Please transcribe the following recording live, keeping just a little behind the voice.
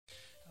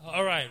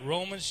right,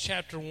 Romans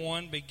chapter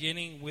 1,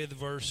 beginning with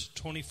verse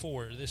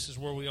 24. This is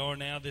where we are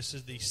now. This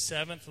is the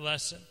 7th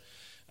lesson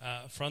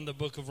from the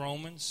book of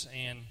Romans.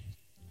 And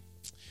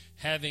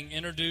having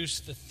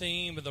introduced the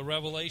theme of the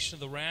revelation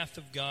of the wrath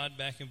of God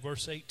back in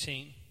verse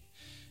 18,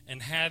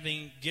 and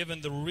having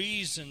given the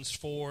reasons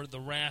for the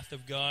wrath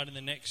of God in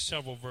the next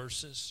several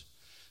verses,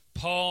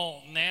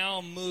 Paul now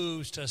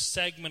moves to a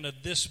segment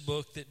of this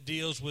book that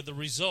deals with the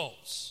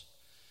results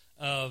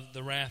of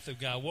the wrath of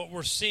God. What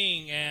we're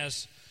seeing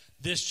as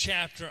this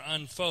chapter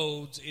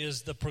unfolds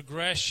is the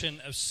progression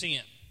of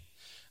sin.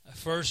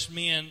 First,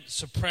 men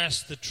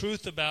suppressed the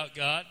truth about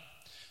God.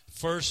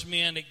 First,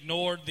 men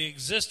ignored the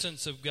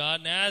existence of God.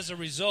 And as a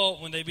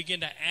result, when they begin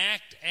to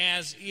act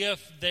as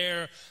if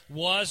there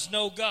was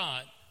no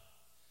God,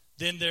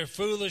 then their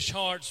foolish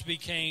hearts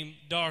became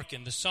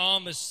darkened. The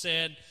psalmist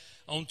said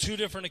on two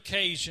different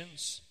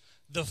occasions,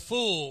 "The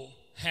fool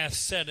hath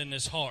said in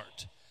his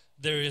heart,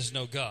 there is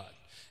no God."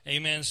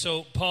 Amen.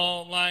 So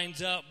Paul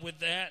lines up with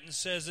that and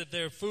says that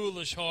their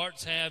foolish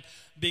hearts have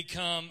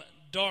become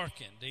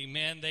darkened.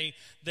 Amen.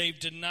 They've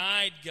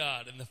denied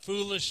God, and the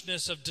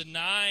foolishness of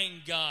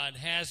denying God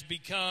has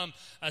become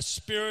a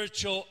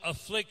spiritual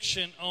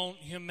affliction on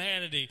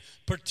humanity,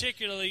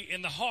 particularly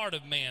in the heart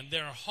of man.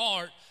 Their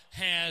heart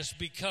has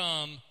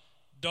become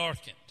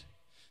darkened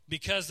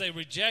because they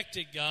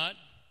rejected God,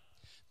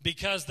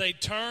 because they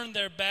turned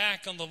their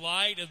back on the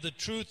light of the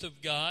truth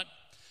of God.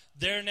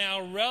 They're now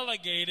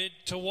relegated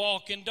to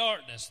walk in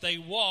darkness. They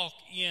walk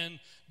in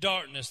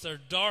darkness. Their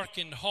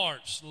darkened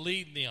hearts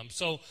lead them.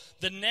 So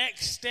the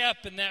next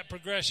step in that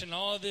progression,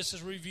 all of this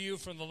is review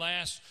from the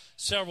last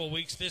several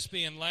weeks, this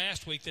being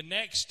last week. The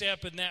next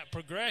step in that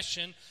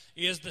progression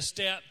is the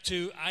step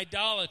to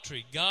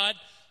idolatry. God,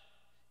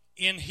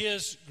 in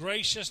His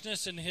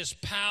graciousness and His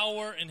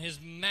power and His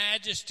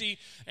majesty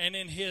and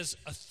in His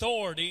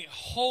authority,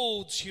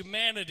 holds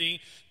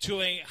humanity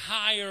to a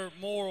higher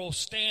moral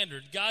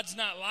standard. God's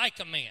not like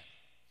a man.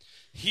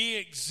 He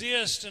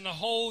exists in a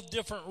whole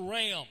different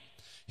realm.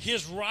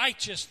 His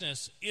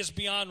righteousness is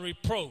beyond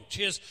reproach.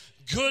 His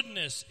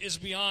goodness is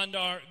beyond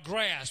our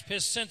grasp.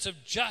 His sense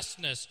of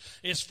justness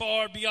is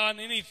far beyond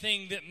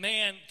anything that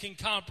man can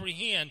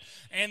comprehend.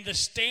 And the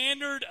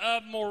standard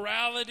of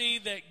morality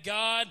that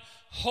God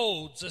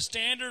holds, the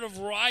standard of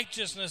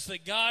righteousness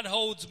that God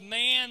holds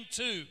man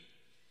to,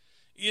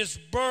 is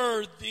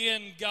birthed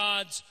in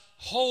God's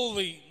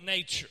holy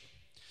nature.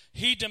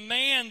 He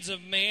demands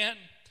of man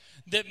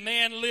that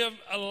man live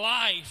a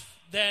life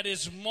that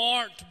is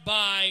marked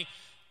by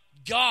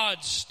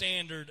God's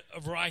standard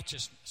of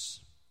righteousness,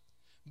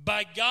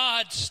 by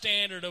God's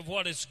standard of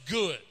what is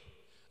good,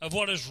 of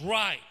what is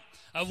right,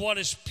 of what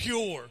is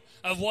pure,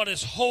 of what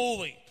is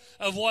holy,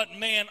 of what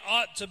man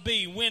ought to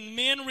be. When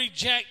men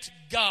reject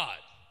God,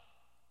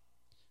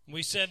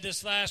 we said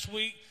this last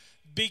week,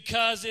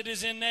 because it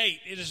is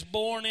innate, it is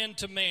born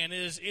into man,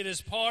 it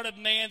is part of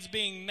man's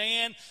being.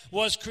 Man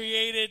was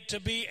created to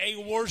be a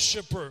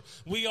worshiper.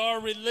 We are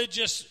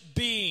religious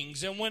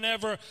beings, and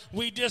whenever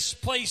we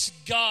displace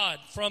God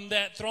from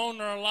that throne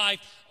in our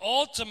life,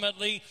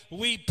 ultimately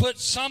we put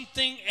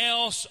something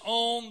else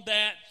on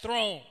that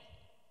throne.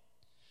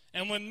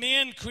 And when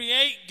men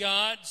create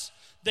gods,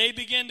 they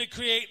begin to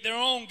create their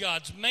own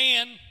gods.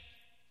 Man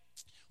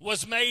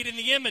was made in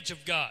the image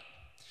of God.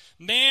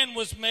 Man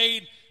was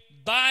made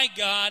by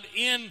God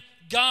in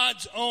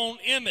God's own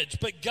image.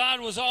 But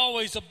God was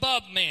always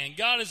above man.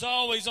 God is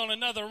always on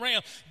another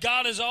realm.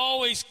 God is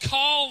always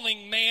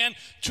calling man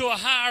to a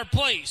higher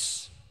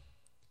place.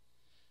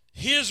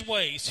 His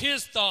ways,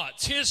 His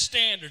thoughts, His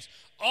standards,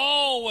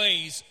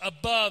 always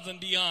above and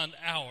beyond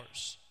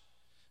ours.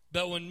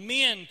 But when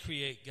men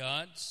create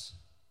gods,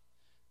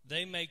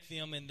 they make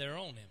them in their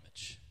own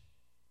image.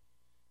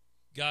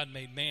 God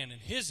made man in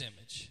His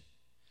image.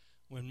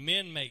 When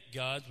men make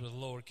gods with a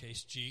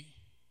lowercase g,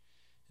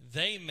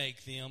 they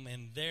make them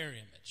in their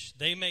image.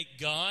 They make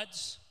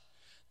gods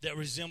that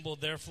resemble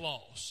their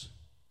flaws.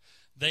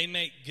 They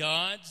make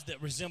gods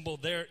that resemble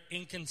their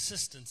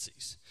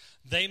inconsistencies.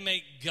 They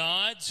make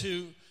gods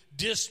who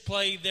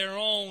display their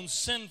own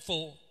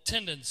sinful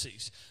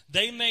tendencies.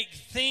 They make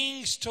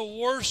things to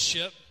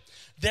worship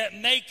that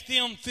make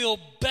them feel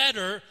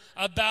better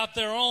about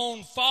their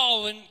own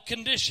fallen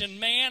condition.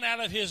 Man, out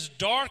of his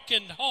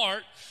darkened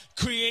heart,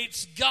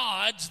 creates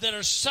gods that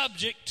are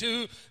subject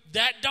to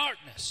that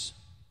darkness.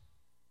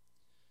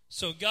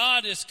 So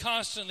God is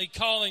constantly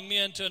calling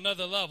men to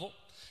another level.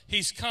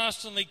 He's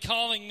constantly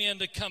calling men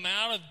to come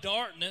out of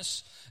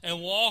darkness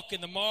and walk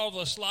in the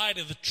marvelous light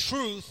of the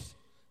truth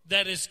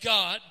that is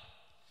God.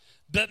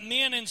 But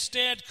men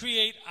instead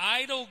create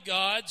idol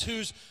gods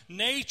whose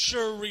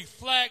nature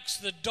reflects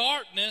the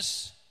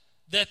darkness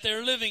that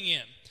they're living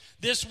in.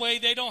 This way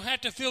they don't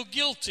have to feel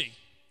guilty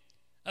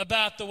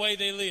about the way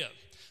they live.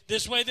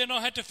 This way they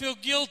don't have to feel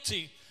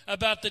guilty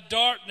about the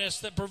darkness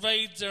that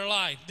pervades their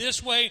life.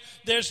 This way,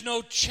 there's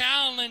no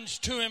challenge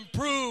to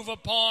improve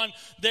upon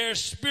their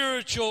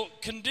spiritual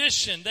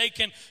condition. They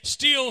can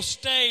still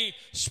stay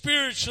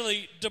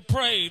spiritually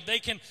depraved. They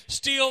can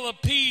still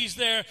appease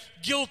their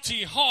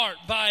guilty heart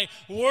by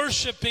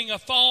worshiping a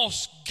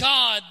false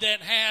god that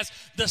has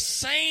the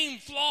same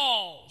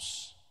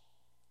flaws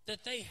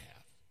that they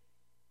have.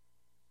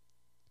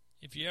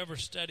 If you ever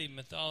studied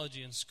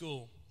mythology in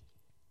school,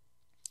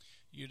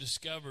 you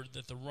discovered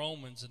that the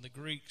Romans and the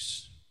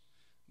Greeks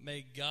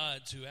made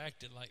gods who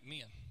acted like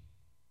men.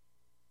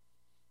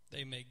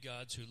 They made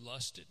gods who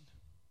lusted.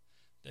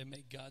 They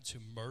made gods who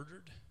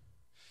murdered.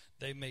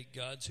 They made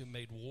gods who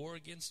made war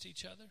against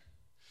each other.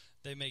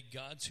 They made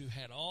gods who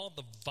had all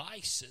the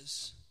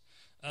vices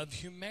of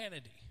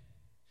humanity.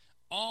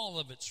 All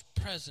of it's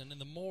present in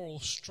the moral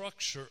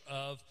structure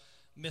of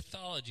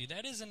mythology.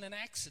 That isn't an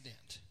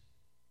accident.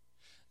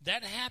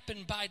 That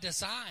happened by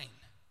design.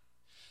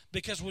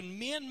 Because when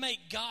men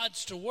make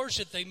gods to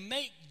worship, they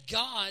make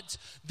gods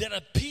that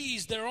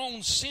appease their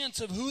own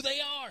sense of who they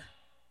are.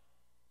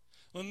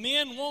 When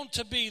men want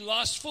to be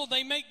lustful,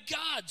 they make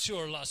gods who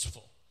are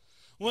lustful.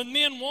 When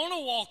men want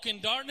to walk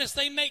in darkness,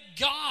 they make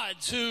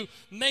gods who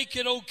make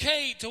it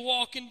okay to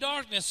walk in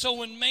darkness. So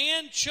when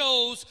man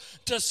chose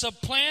to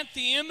supplant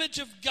the image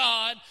of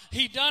God,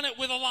 he done it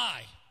with a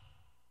lie.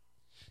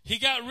 He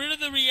got rid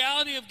of the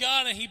reality of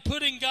God and he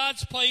put in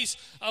God's place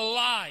a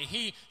lie.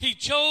 He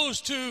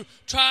chose to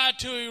try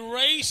to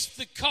erase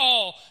the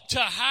call to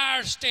a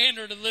higher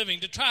standard of living,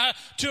 to try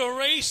to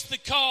erase the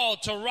call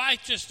to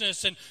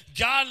righteousness and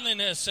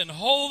godliness and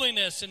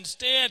holiness.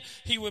 Instead,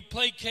 he would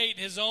placate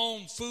his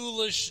own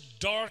foolish,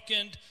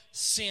 darkened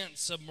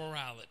sense of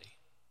morality,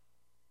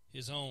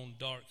 his own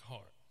dark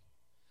heart.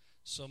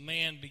 So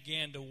man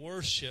began to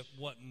worship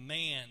what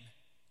man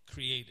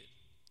created.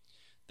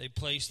 They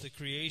placed the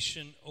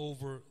creation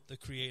over the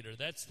Creator.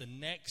 That's the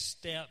next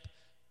step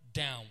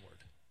downward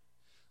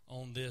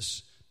on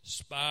this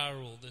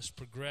spiral, this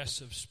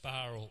progressive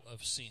spiral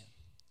of sin.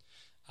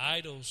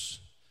 Idols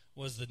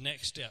was the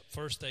next step.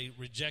 First, they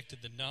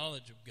rejected the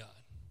knowledge of God.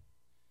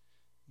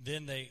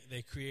 Then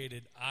they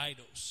created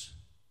idols.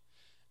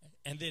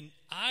 And then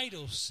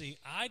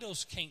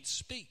idols can't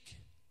speak.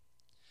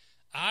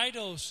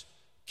 Idols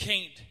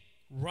can't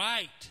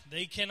write.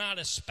 They cannot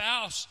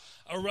espouse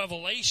a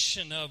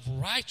revelation of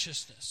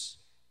righteousness.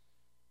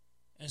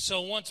 And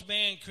so once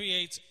man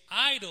creates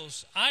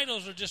idols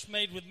are just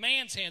made with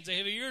man's hands. They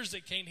have ears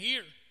that can't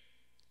hear.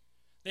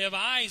 They have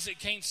eyes that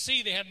can't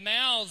see. They have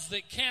mouths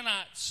that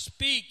cannot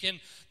speak. And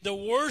the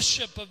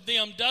worship of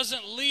them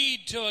doesn't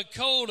lead to a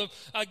code of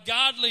a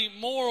godly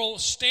moral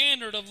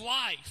standard of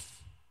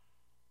life.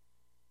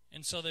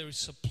 And so they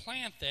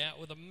supplant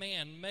that with a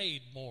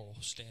man-made moral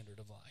standard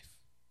of life.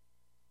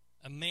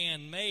 A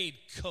man-made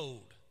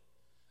code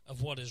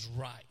of what is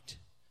right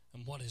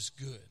and what is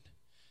good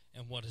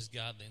and what is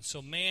godly. And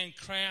so man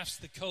crafts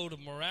the code of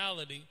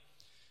morality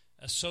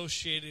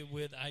associated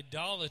with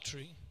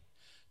idolatry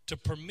to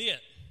permit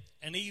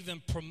and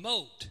even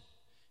promote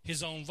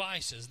his own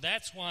vices.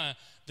 That's why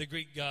the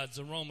Greek gods,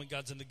 the Roman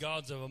gods, and the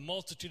gods of a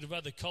multitude of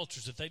other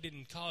cultures that they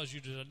didn't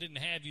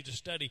have you to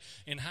study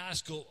in high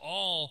school,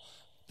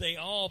 they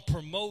all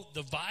promote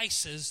the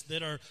vices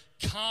that are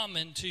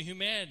common to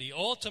humanity.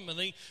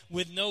 Ultimately,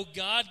 with no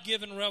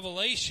God-given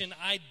revelation,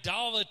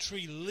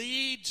 idolatry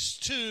leads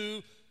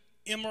to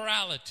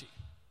immorality.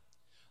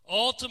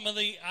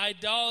 Ultimately,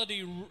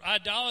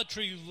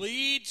 idolatry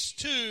leads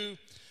to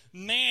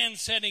man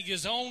setting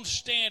his own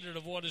standard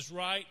of what is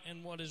right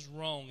and what is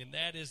wrong. And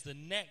that is the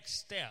next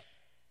step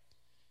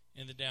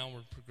in the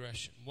downward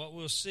progression. What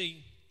we'll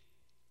see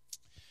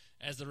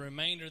as the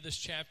remainder of this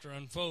chapter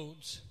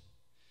unfolds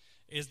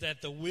is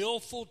that the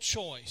willful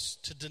choice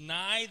to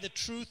deny the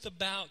truth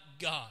about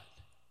God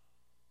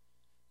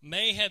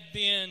may have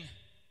been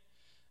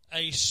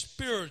a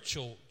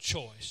spiritual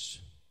choice,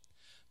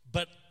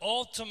 but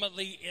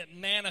ultimately it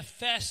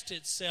manifests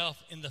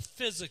itself in the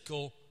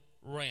physical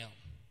realm.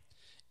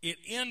 It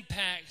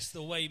impacts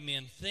the way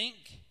men think,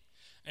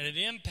 and it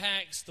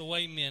impacts the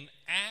way men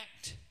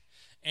act,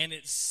 and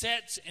it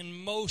sets in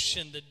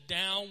motion the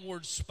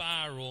downward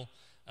spiral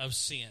of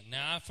sin.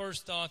 Now, I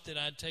first thought that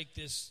I'd take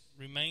this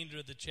remainder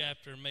of the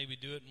chapter and maybe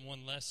do it in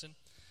one lesson.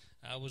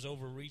 I was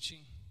overreaching.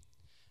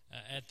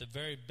 At the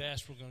very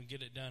best, we're going to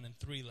get it done in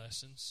 3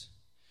 lessons.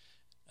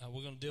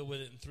 We're going to deal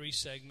with it in 3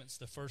 segments.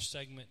 The first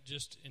segment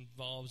just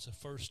involves the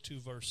first 2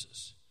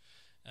 verses.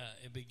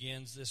 It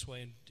begins this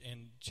way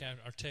in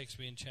our text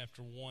being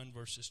chapter 1,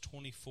 verses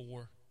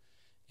 24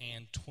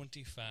 and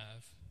 25.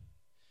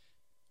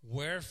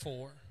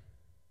 Wherefore,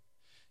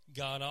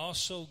 God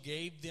also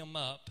gave them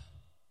up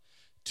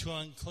to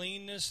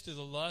uncleanness through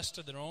the lust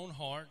of their own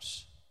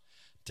hearts,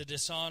 to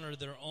dishonor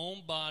their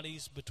own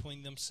bodies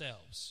between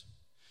themselves,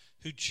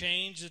 who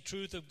changed the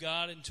truth of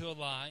God into a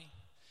lie,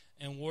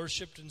 and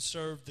worshipped and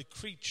served the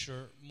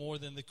creature more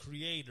than the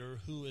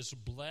Creator, who is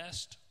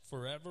blessed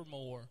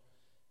forevermore.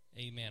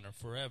 Amen, or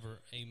forever,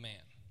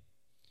 amen.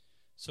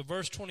 So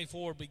verse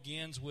 24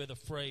 begins with a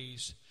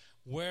phrase,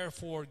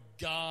 wherefore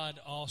God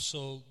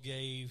also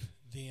gave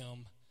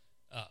them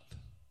up.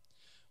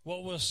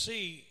 What we'll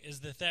see is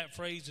that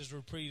phrase is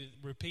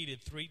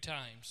repeated 3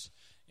 times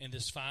in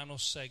this final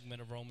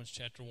segment of Romans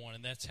chapter 1,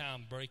 and that's how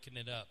I'm breaking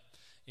it up.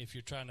 If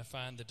you're trying to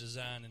find the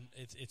design, and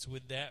it's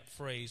with that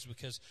phrase,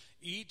 because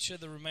each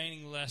of the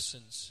remaining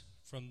lessons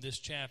from this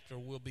chapter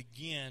will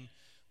begin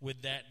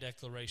with that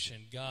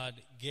declaration. God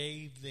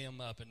gave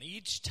them up. And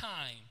each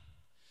time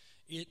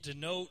it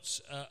denotes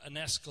an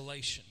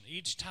escalation.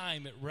 Each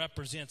time it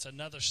represents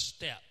another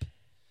step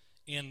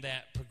in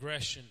that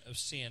progression of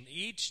sin.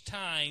 Each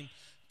time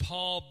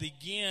Paul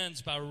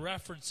begins by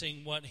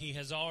referencing what he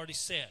has already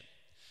said,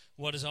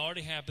 what has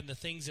already happened, the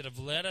things that have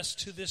led us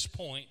to this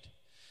point,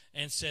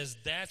 and says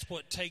that's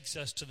what takes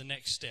us to the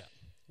next step.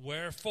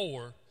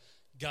 Wherefore,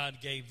 God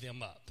gave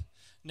them up.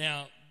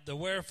 Now, the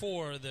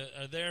wherefore,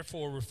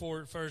 therefore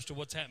refers to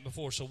what's happened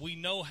before. So we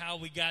know how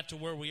we got to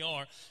where we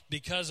are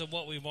because of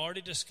what we've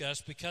already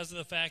discussed, because of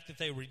the fact that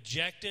they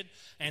rejected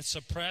and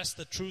suppressed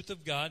the truth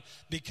of God,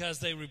 because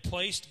they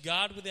replaced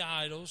God with the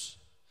idols.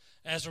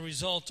 As a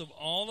result of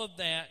all of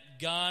that,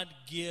 God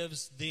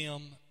gives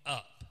them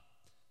up.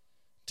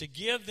 To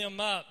give them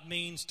up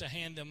means to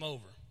hand them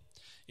over.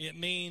 It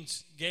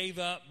means, gave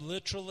up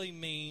literally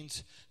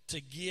means to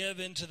give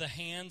into the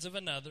hands of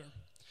another,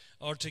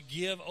 or to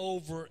give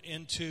over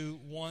into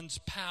one's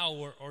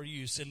power or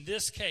use. In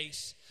this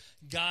case,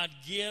 God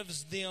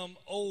gives them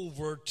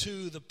over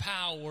to the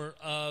power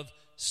of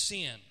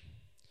sin.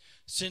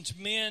 Since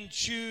men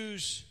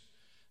choose,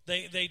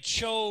 they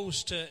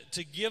chose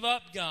to give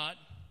up God,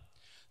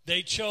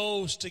 they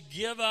chose to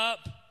give up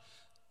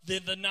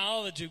the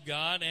knowledge of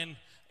God,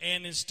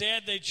 and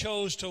instead they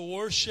chose to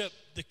worship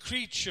the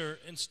creature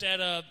instead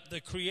of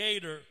the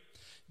Creator.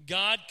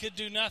 God could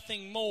do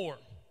nothing more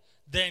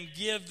than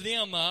give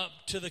them up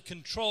to the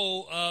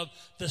control of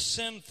the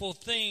sinful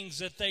things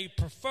that they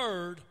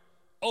preferred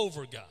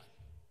over God.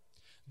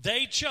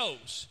 They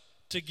chose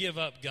to give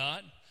up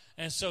God,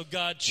 and so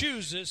God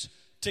chooses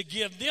to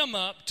give them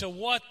up to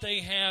what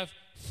they have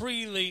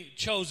freely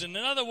chosen.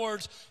 In other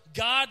words,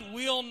 God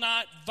will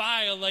not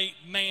violate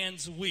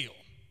man's will.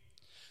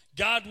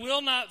 God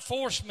will not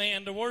force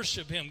man to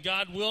worship him.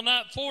 God will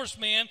not force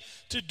man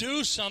to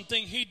do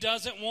something he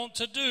doesn't want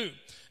to do.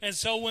 And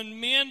so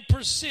when men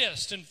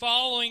persist in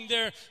following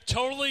their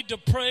totally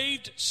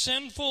depraved,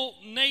 sinful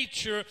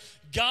nature,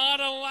 God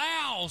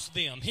allows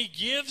them. He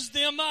gives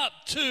them up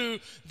to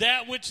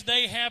that which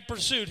they have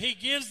pursued. He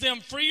gives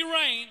them free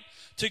rein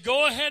to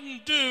go ahead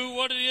and do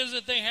what it is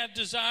that they have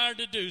desired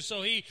to do.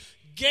 So he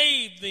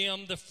gave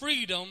them the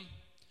freedom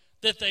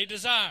that they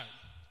desired.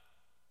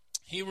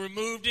 He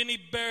removed any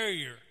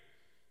barrier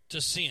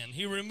to sin.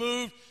 He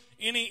removed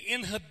any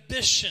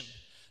inhibition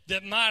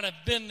that might have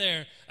been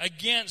there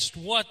against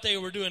what they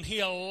were doing. He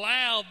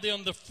allowed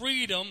them the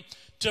freedom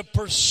to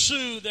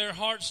pursue their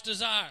heart's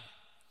desire.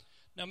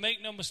 Now,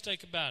 make no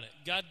mistake about it.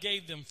 God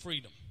gave them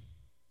freedom.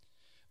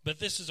 But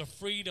this is a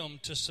freedom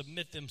to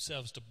submit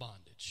themselves to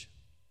bondage.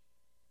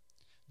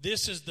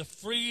 This is the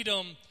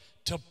freedom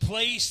to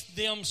place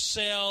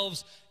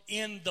themselves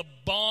in the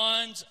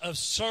bonds of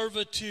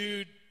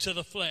servitude to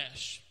the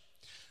flesh.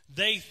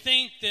 They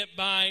think that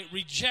by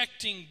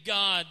rejecting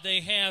God,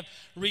 they have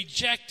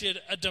rejected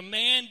a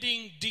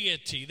demanding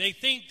deity. They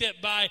think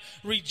that by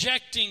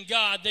rejecting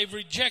God, they've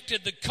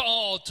rejected the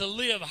call to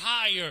live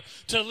higher,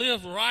 to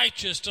live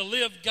righteous, to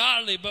live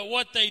godly. But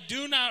what they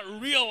do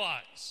not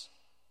realize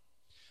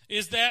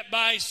is that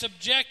by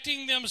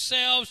subjecting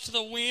themselves to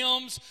the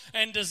whims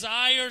and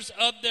desires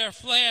of their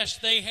flesh,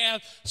 they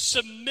have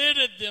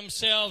submitted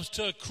themselves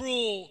to a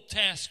cruel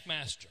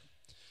taskmaster.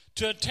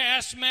 To a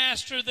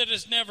taskmaster that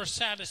is never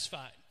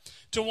satisfied.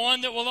 To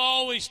one that will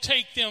always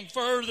take them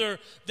further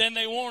than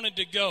they wanted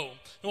to go.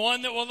 The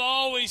one that will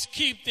always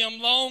keep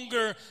them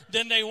longer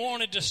than they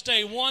wanted to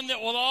stay. One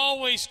that will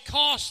always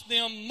cost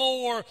them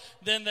more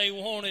than they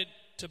wanted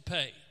to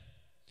pay.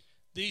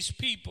 These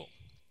people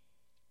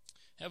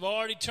have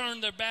already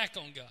turned their back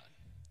on God.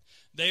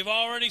 They've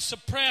already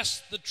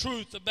suppressed the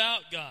truth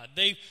about God.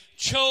 They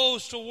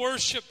chose to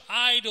worship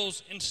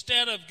idols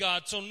instead of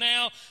God. So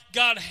now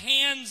God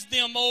hands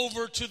them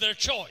over to their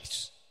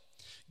choice.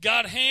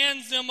 God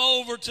hands them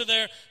over to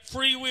their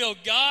free will.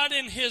 God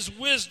in his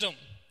wisdom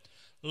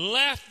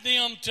left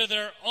them to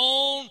their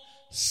own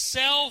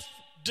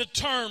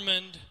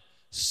self-determined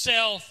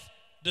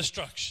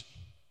self-destruction.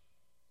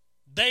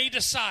 They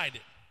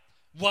decided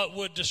what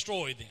would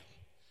destroy them.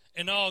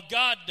 And all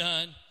God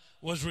done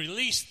was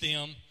release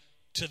them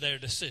to their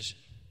decision.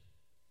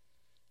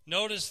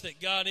 Notice that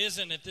God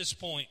isn't at this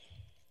point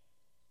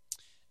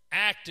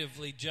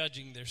actively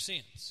judging their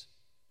sins.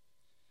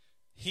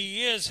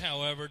 He is,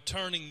 however,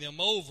 turning them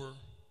over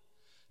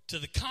to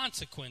the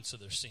consequence of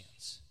their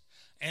sins.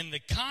 And the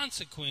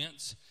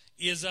consequence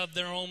is of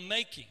their own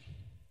making.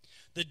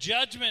 The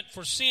judgment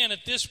for sin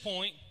at this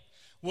point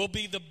will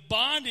be the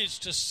bondage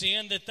to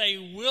sin that they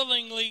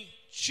willingly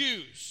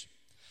choose.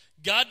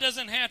 God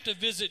doesn't have to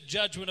visit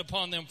judgment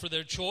upon them for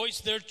their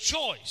choice. Their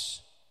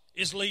choice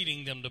is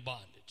leading them to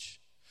bondage.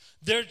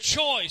 Their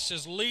choice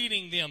is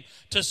leading them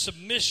to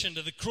submission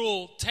to the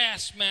cruel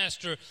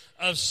taskmaster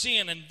of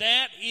sin. And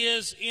that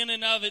is in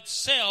and of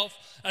itself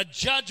a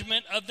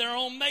judgment of their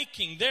own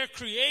making. They're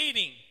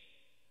creating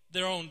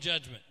their own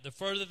judgment. The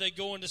further they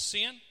go into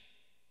sin,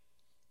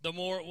 the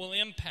more it will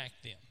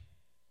impact them.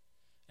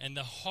 And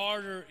the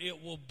harder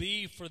it will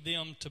be for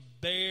them to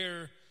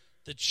bear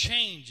the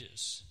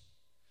changes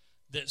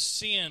that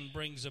sin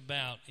brings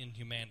about in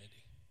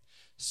humanity.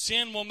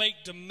 Sin will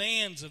make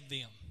demands of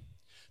them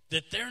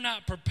that they're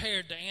not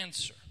prepared to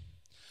answer.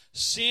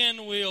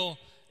 Sin will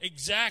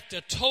exact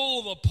a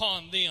toll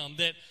upon them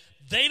that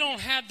they don't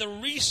have the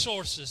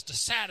resources to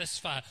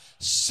satisfy.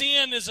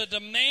 Sin is a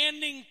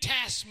demanding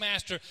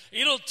taskmaster.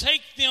 It'll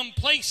take them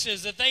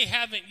places that they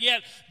haven't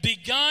yet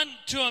begun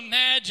to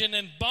imagine,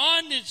 and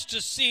bondage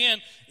to sin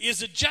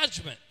is a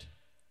judgment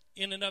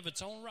in and of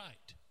its own right.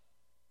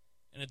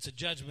 And it's a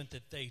judgment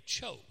that they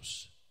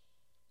chose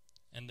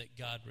and that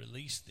God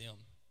released them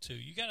to.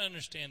 You got to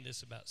understand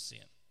this about sin.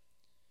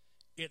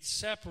 It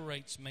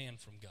separates man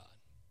from God.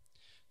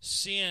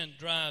 Sin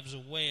drives a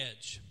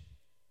wedge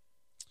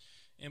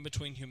in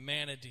between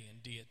humanity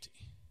and deity.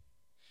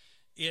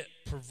 It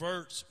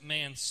perverts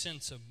man's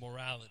sense of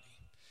morality.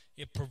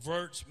 It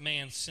perverts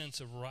man's sense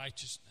of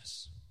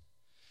righteousness.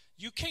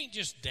 You can't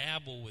just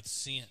dabble with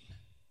sin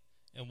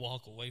and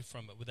walk away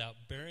from it without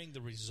bearing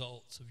the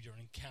results of your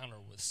encounter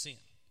with sin.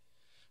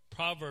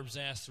 Proverbs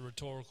asks the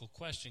rhetorical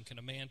question, can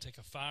a man take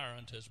a fire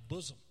unto his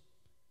bosom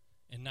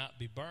and not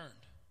be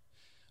burned?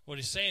 What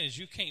he's saying is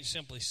you can't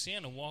simply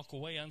sin and walk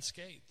away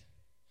unscathed.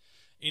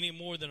 Any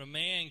more than a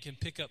man can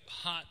pick up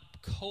hot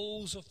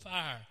coals of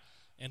fire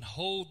and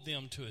hold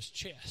them to his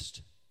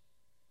chest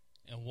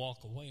and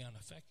walk away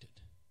unaffected.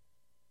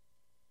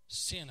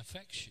 Sin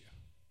affects you.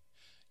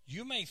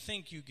 You may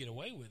think you get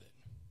away with it.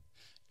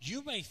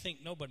 You may think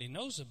nobody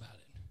knows about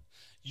it.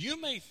 You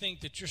may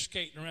think that you're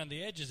skating around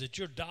the edges, that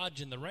you're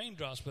dodging the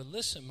raindrops, but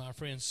listen, my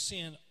friends,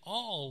 sin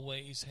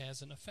always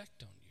has an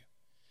effect on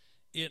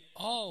you. It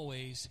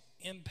always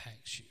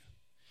impacts you.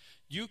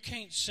 You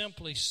can't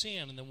simply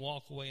sin and then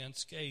walk away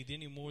unscathed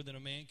any more than a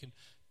man can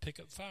pick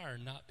up fire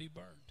and not be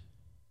burned.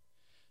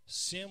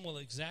 Sin will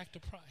exact a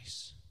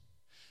price.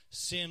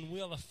 Sin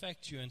will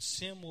affect you, and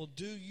sin will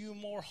do you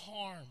more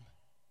harm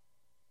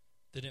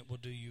than it will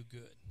do you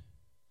good.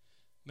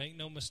 Make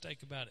no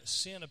mistake about it.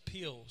 Sin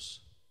appeals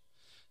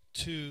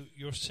to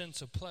your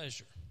sense of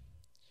pleasure.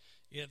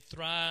 It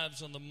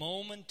thrives on the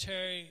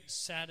momentary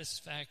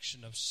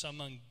satisfaction of some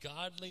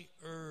ungodly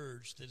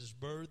urge that is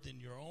birthed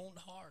in your own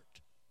heart.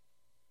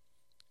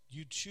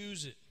 You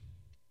choose it.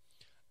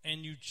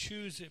 And you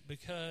choose it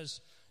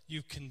because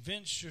you've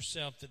convinced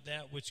yourself that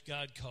that which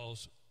God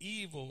calls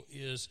evil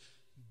is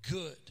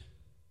good.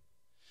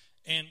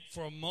 And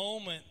for a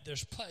moment,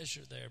 there's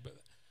pleasure there, but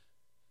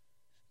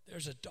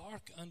there's a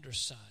dark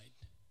underside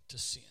to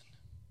sin.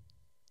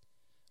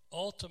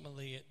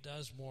 Ultimately, it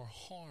does more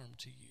harm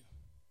to you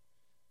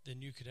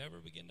than you could ever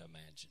begin to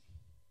imagine.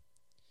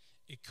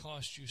 It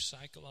costs you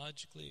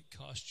psychologically, it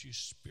costs you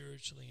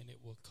spiritually, and it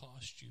will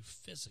cost you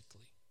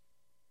physically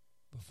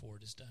before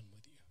it is done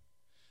with you.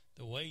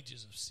 The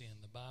wages of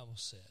sin, the Bible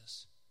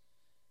says,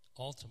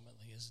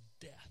 ultimately is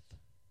death.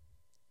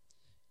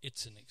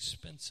 It's an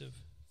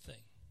expensive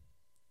thing.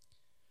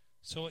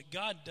 So what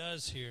God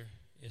does here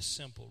is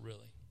simple,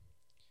 really.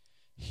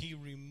 He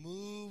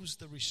removes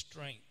the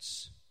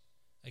restraints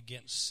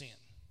against sin.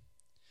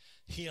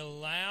 He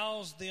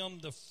allows them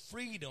the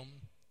freedom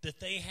that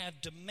they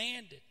have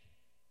demanded.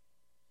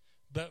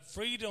 But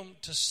freedom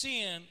to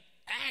sin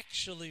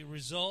actually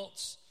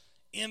results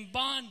in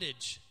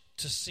bondage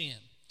to sin.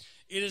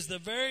 It is the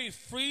very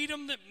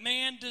freedom that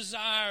man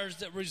desires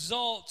that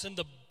results in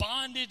the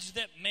bondage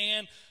that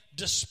man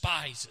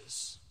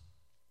despises.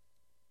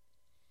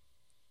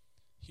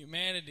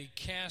 Humanity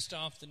cast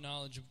off the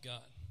knowledge of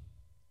God.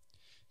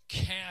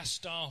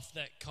 Cast off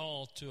that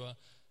call to a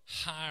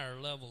higher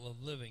level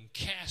of living.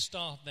 Cast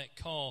off that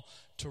call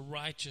to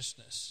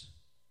righteousness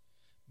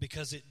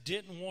because it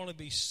didn't want to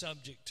be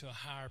subject to a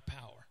higher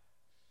power.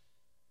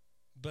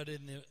 But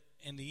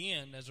in the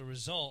end, as a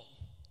result,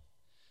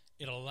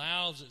 it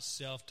allows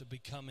itself to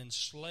become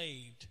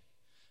enslaved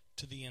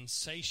to the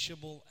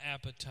insatiable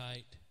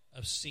appetite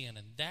of sin.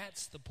 And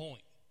that's the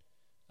point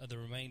of the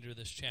remainder of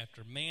this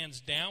chapter. Man's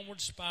downward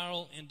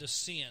spiral into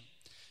sin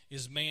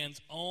is man's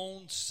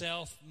own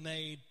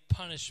self-made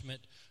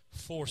punishment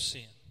for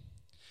sin.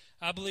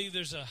 I believe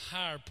there's a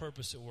higher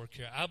purpose at work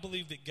here. I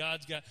believe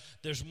that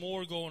there's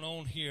more going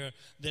on here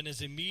than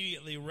is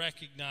immediately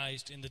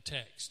recognized in the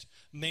text.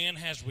 Man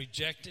has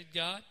rejected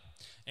God,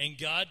 and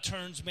God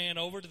turns man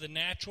over to the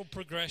natural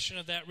progression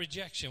of that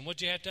rejection.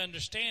 What you have to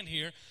understand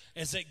here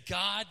is that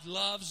God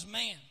loves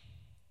man.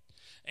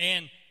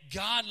 And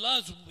God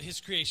loves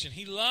his creation.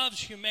 He loves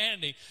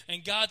humanity.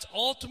 And God's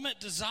ultimate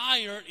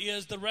desire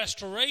is the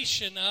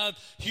restoration of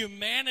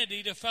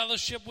humanity to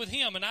fellowship with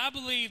him. And I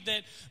believe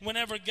that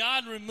whenever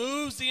God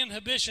removes the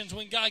inhibitions,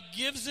 when God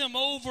gives them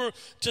over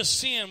to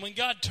sin, when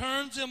God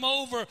turns them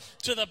over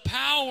to the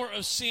power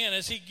of sin,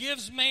 as he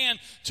gives man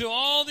to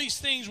all these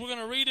things we're going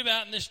to read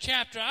about in this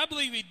chapter, I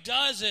believe he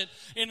does it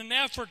in an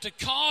effort to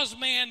cause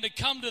man to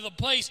come to the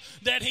place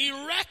that he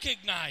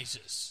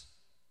recognizes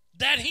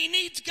that he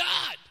needs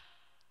God.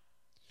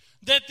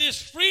 That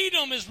this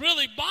freedom is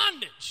really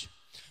bondage.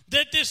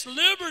 That this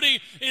liberty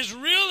is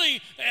really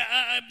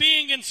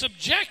being in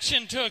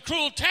subjection to a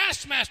cruel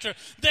taskmaster.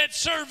 That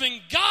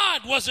serving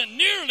God wasn't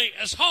nearly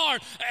as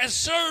hard as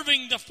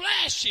serving the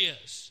flesh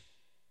is.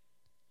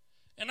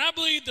 And I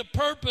believe the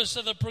purpose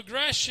of the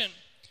progression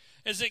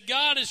is that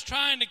God is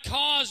trying to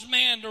cause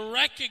man to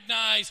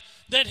recognize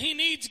that he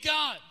needs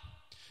God.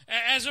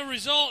 As a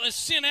result, as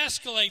sin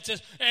escalates,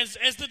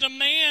 as the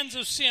demands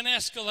of sin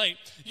escalate,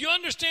 you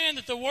understand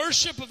that the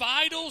worship of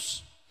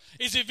idols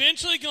is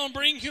eventually going to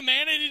bring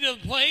humanity to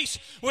the place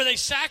where they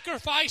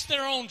sacrifice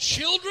their own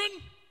children.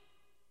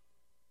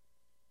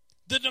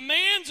 The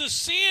demands of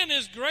sin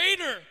is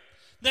greater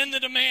than the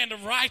demand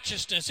of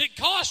righteousness. It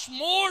costs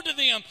more to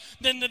them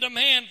than the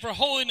demand for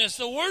holiness.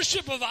 The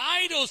worship of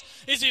idols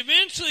is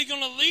eventually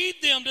going to lead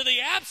them to the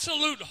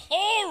absolute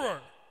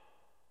horror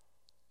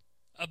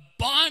of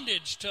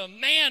bondage to a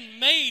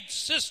man-made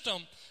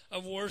system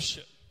of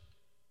worship.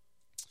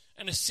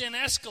 And as sin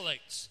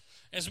escalates,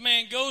 as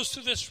man goes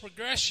through this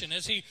progression,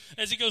 as he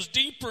goes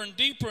deeper and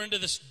deeper into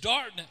this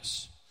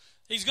darkness,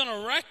 he's going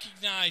to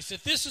recognize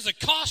that this is a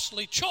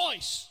costly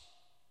choice.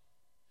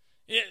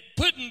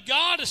 Putting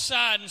God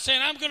aside and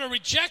saying, I'm going to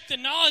reject the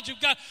knowledge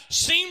of God,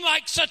 seemed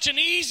like such an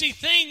easy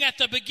thing at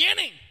the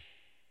beginning.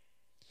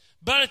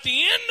 But at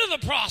the end of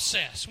the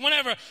process,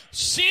 whenever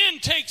sin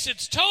takes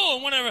its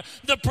toll, whenever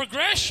the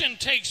progression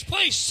takes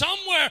place,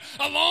 somewhere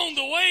along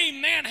the way,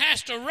 man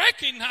has to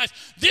recognize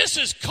this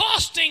is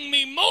costing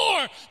me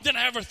more than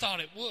I ever thought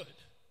it would.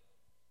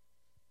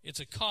 It's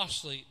a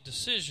costly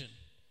decision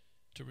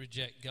to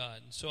reject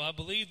God. And so I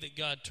believe that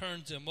God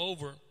turns them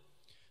over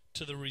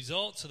to the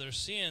results of their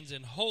sins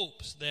in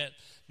hopes that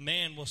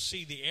man will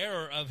see the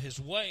error of his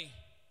way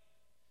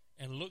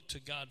and look to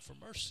God for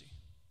mercy.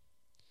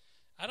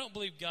 I don't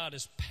believe God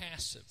is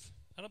passive.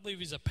 I don't believe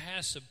he's a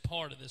passive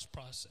part of this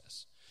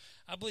process.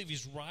 I believe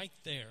he's right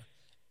there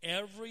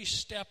every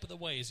step of the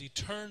way as he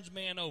turns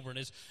man over. And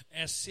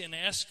as sin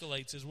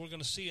escalates, as we're going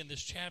to see in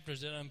this chapter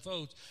as it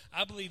unfolds,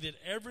 I believe that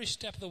every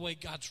step of the way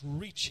God's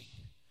reaching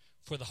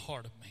for the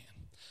heart of man.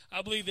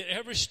 I believe that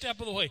every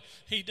step of the way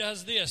he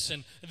does this,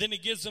 and then he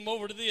gives them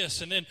over to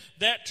this, and then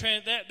that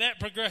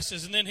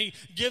progresses, and then he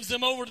gives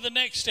them over to the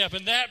next step,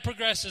 and that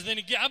progresses.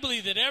 I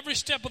believe that every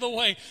step of the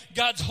way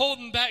God's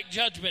holding back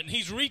judgment, and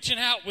he's reaching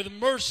out with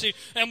mercy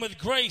and with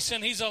grace,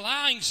 and he's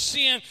allowing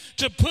sin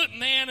to put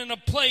man in a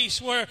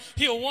place where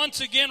he'll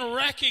once again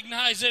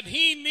recognize that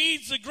he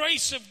needs the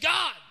grace of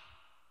God.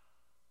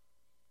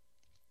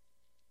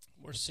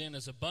 Where sin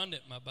is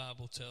abundant, my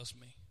Bible tells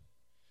me,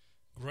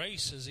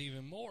 grace is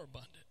even more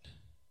abundant.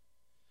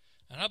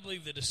 And I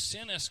believe that as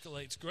sin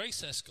escalates,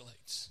 grace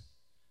escalates.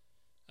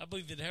 I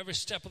believe that every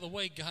step of the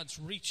way God's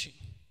reaching.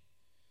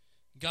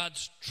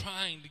 God's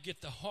trying to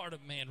get the heart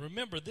of man.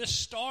 Remember, this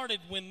started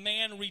when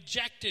man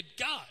rejected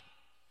God.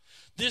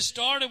 This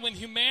started when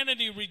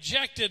humanity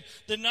rejected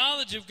the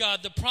knowledge of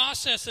God. The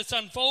process that's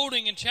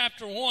unfolding in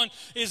chapter 1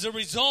 is a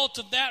result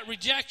of that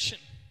rejection.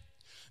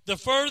 The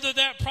further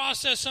that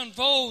process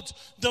unfolds,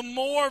 the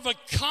more of a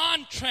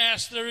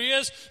contrast there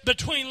is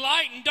between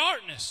light and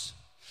darkness.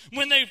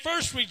 When they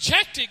first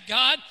rejected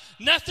God,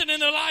 nothing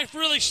in their life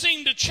really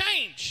seemed to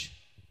change.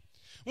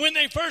 When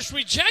they first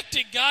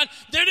rejected God,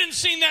 there didn't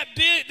seem that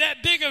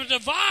big of a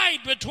divide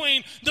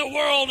between the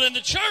world and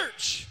the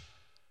church.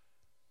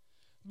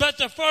 But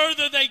the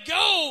further they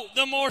go,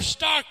 the more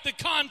stark the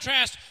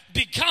contrast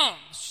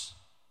becomes.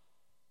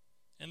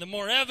 And the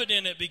more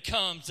evident it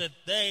becomes that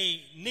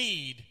they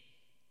need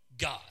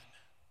God.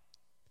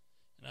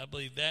 And I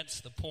believe that's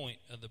the point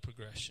of the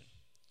progression.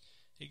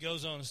 He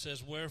goes on and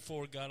says,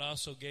 wherefore God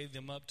also gave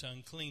them up to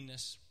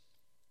uncleanness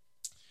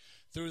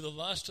through the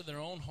lust of their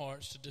own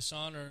hearts to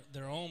dishonor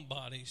their own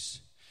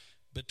bodies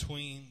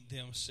between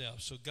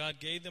themselves. So God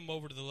gave them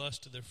over to the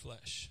lust of their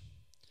flesh.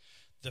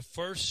 The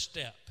first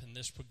step in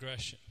this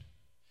progression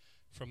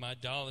from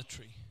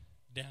idolatry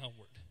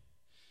downward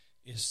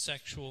is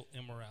sexual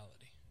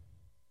immorality.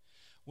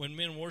 When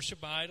men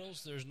worship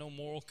idols, there's no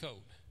moral code.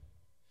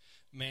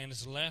 Man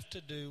is left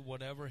to do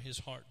whatever his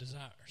heart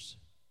desires.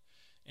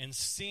 And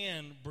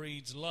sin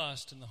breeds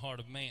lust in the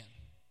heart of man.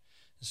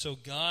 And so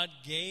God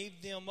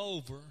gave them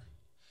over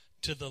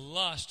to the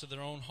lust of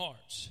their own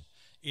hearts.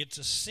 It's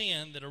a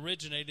sin that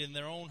originated in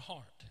their own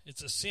heart.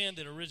 It's a sin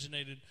that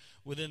originated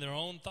within their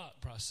own thought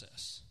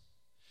process.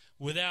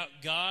 Without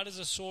God as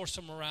a source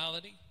of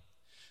morality,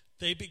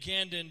 they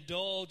began to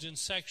indulge in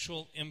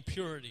sexual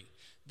impurity.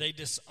 They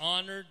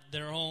dishonored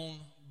their own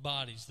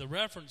bodies. The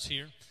reference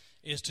here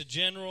is to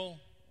general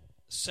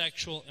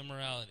sexual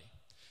immorality.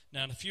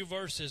 Now, in a few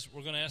verses,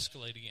 we're going to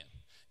escalate again.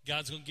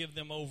 God's going to give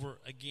them over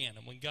again.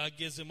 And when God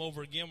gives them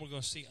over again, we're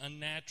going to see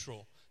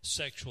unnatural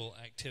sexual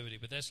activity.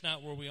 But that's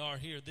not where we are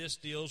here. This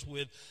deals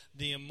with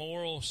the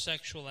immoral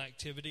sexual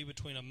activity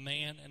between a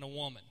man and a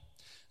woman.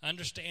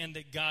 Understand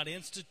that God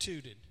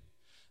instituted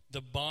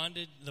the bond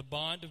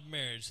of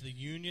marriage, the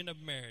union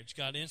of marriage.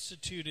 God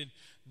instituted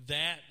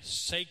that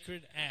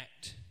sacred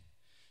act.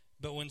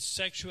 But when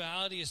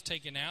sexuality is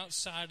taken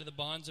outside of the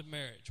bonds of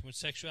marriage, when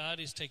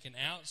sexuality is taken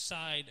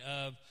outside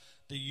of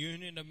the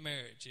union of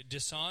marriage, it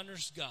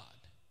dishonors God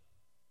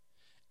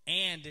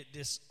and it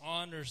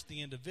dishonors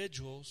the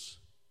individuals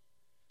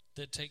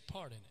that take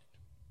part in it.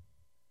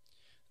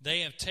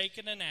 They have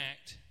taken an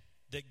act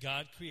that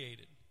God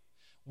created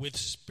with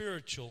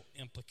spiritual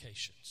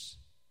implications,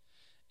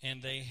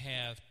 and they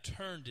have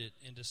turned it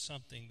into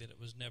something that it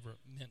was never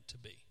meant to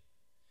be.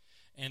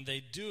 And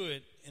they do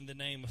it in the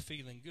name of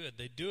feeling good.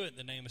 They do it in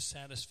the name of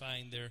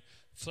satisfying their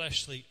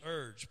fleshly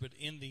urge. But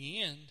in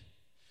the end,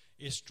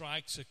 it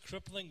strikes a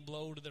crippling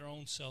blow to their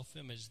own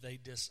self-image. They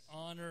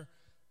dishonor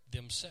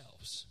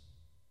themselves.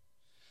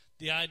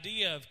 The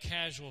idea of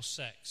casual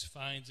sex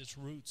finds its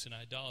roots in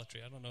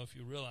idolatry. I don't know if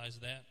you realize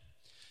that.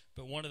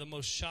 But one of the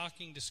most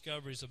shocking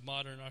discoveries of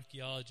modern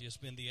archaeology has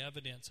been the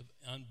evidence of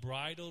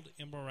unbridled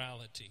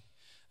immorality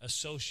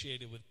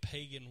associated with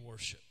pagan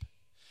worship.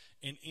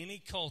 In any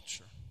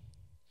culture,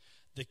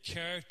 the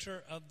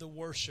character of the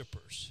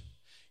worshipers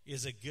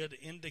is a good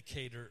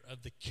indicator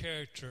of the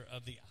character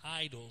of the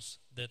idols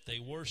that they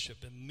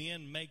worship. And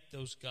men make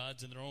those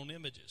gods in their own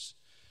images.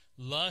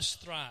 Lust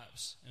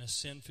thrives in a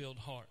sin-filled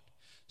heart.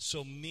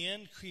 So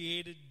men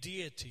created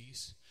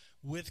deities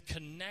with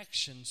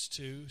connections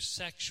to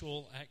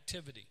sexual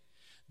activity.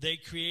 They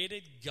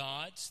created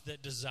gods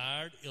that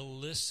desired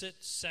illicit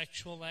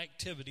sexual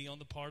activity on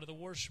the part of the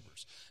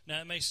worshipers.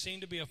 Now, it may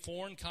seem to be a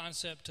foreign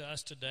concept to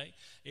us today.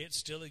 It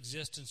still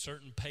exists in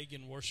certain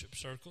pagan worship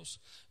circles,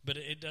 but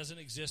it doesn't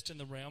exist in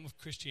the realm of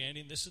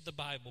Christianity. And this is the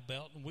Bible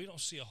Belt, and we don't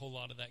see a whole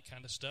lot of that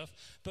kind of stuff.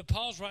 But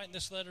Paul's writing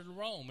this letter to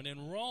Rome, and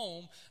in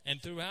Rome and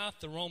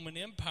throughout the Roman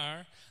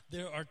Empire,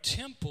 there are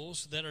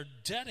temples that are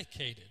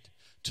dedicated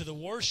to the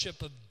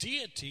worship of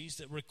deities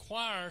that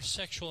require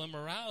sexual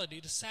immorality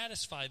to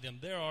satisfy them.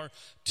 There are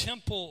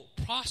temple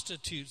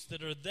prostitutes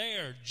that are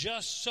there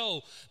just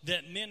so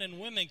that men and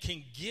women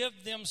can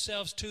give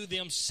themselves to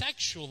them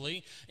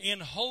sexually in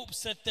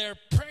hopes that their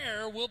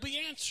prayer will be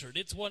answered.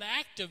 It's what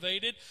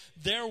activated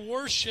their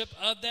worship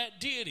of that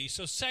deity.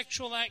 So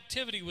sexual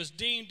activity was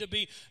deemed to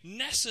be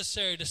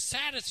necessary to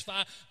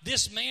satisfy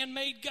this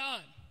man-made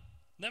God.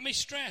 Let me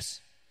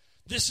stress,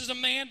 this is a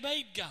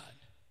man-made God.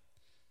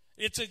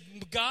 It's a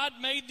God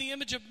made in the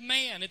image of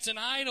man. It's an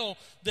idol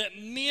that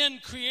men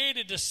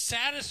created to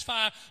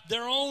satisfy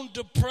their own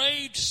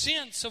depraved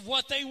sense of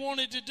what they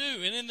wanted to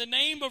do. And in the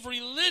name of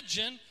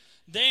religion,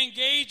 they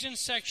engage in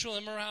sexual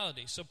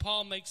immorality. So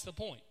Paul makes the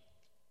point.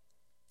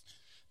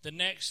 The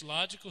next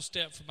logical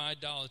step from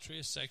idolatry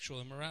is sexual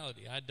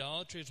immorality.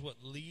 Idolatry is what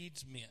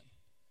leads men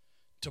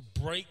to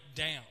break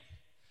down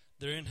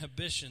their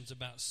inhibitions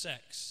about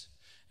sex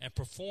and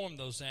perform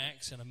those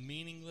acts in a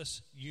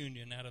meaningless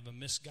union out of a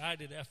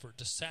misguided effort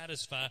to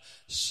satisfy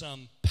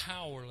some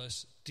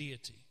powerless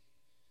deity.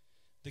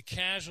 The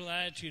casual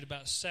attitude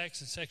about sex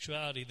and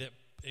sexuality that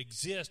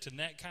exists in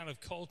that kind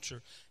of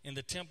culture in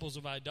the temples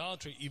of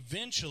idolatry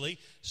eventually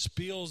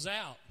spills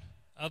out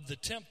of the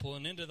temple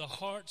and into the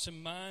hearts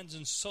and minds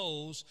and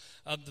souls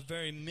of the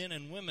very men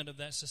and women of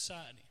that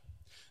society.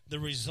 The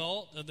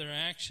result of their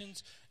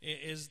actions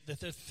is that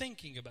their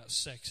thinking about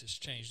sex has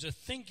changed. Their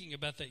thinking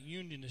about that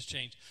union has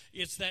changed.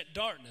 It's that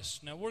darkness.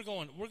 Now we're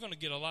going to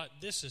get a lot.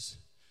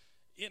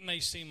 It may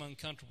seem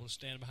uncomfortable to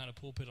stand behind a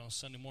pulpit on a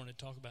Sunday morning and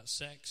talk about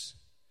sex.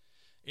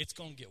 It's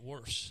going to get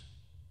worse.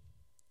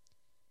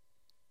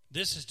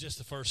 This is just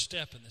the first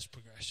step in this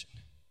progression.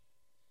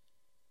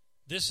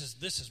 This is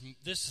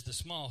the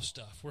small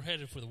stuff. We're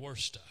headed for the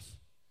worst stuff.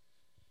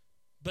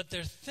 But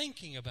their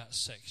thinking about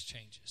sex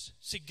changes.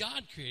 See,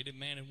 God created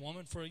man and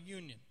woman for a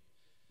union.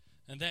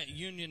 And that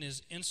union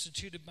is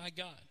instituted by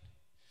God.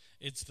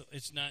 It's the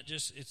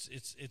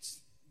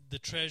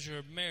treasure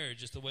of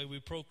marriage. It's the way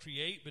we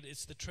procreate, but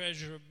it's the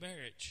treasure of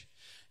marriage.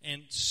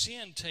 And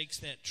sin takes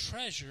that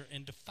treasure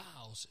and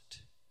defiles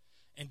it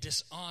and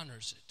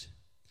dishonors it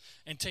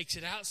and takes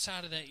it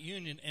outside of that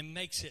union and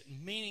makes it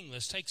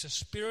meaningless, takes an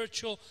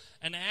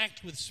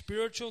act with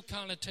spiritual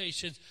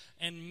connotations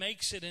and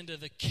makes it into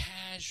the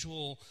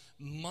casual,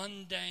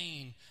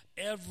 mundane,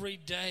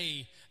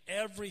 everyday,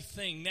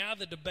 everything. Now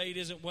the debate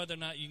isn't whether or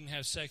not you can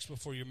have sex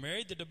before you're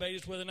married. The debate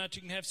is whether or not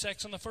you can have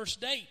sex on the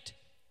first date.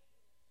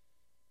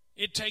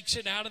 It takes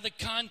it out of the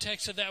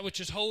context of that which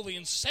is holy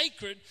and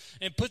sacred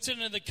and puts it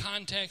into the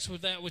context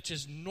of that which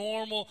is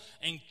normal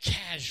and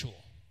casual.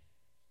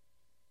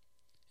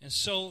 And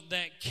so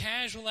that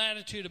casual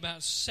attitude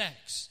about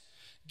sex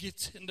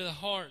gets into the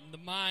heart and the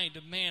mind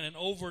of man. And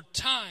over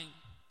time,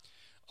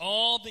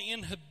 all the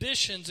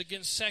inhibitions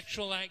against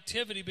sexual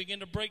activity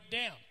begin to break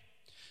down.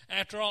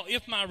 After all,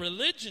 if my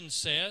religion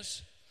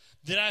says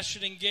that I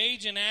should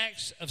engage in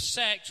acts of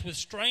sex with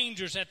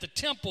strangers at the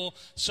temple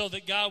so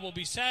that God will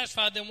be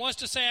satisfied, then what's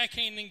to say I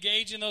can't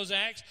engage in those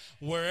acts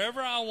wherever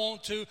I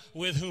want to,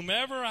 with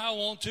whomever I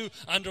want to,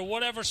 under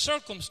whatever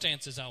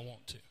circumstances I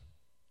want to?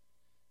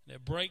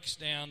 That breaks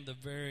down the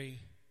very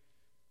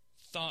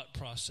thought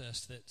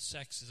process that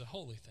sex is a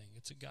holy thing.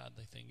 It's a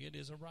godly thing. It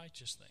is a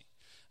righteous thing.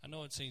 I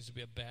know it seems to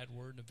be a bad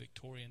word in a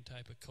Victorian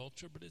type of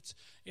culture, but it's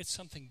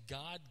something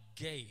God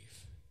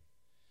gave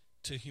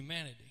to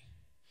humanity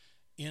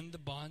in the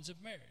bonds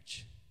of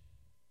marriage.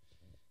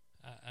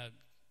 I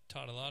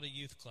taught a lot of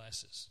youth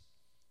classes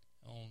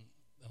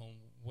on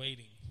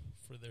waiting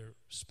for their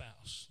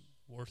spouse,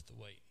 worth the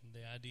wait, and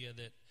the idea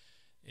that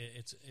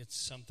it's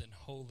something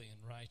holy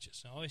and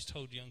righteous. And I always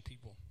told young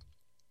people,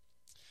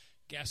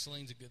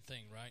 gasoline's a good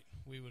thing, right?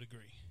 We would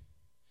agree.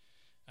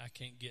 I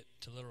can't get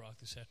to Little Rock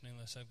this afternoon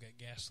unless I've got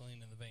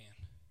gasoline in the van.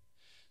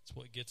 It's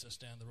what gets us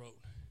down the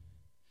road.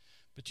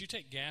 But you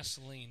take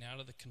gasoline out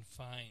of the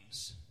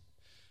confines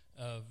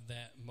of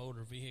that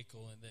motor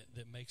vehicle and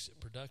that makes it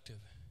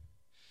productive,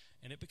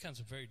 and it becomes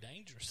a very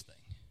dangerous thing.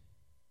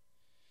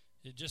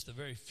 Just the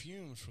very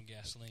fumes from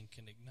gasoline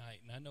can ignite.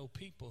 And I know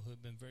people who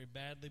have been very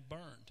badly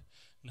burned,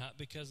 not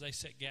because they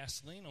set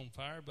gasoline on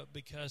fire, but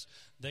because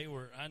they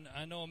were.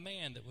 I know a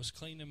man that was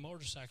cleaning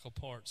motorcycle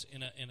parts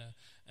in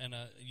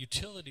a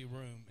utility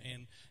room,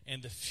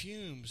 and the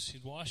fumes,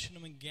 he'd washing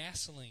them in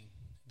gasoline.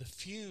 The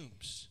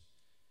fumes,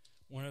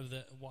 whenever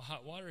the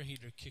hot water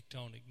heater kicked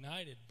on,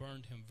 ignited,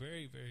 burned him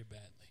very, very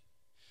badly.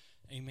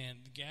 Amen.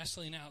 The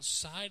gasoline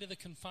outside of the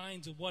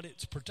confines of what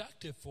it's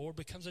productive for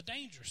becomes a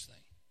dangerous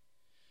thing.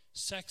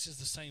 Sex is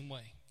the same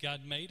way.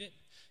 God made it.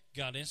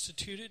 God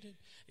instituted it.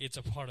 It's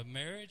a part of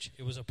marriage.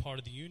 It was a part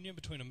of the union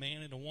between a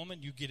man and a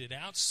woman. You get it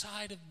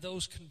outside of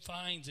those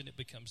confines and it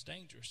becomes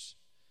dangerous.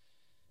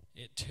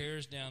 It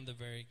tears down the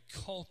very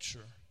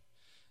culture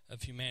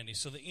of humanity.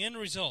 So the end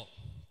result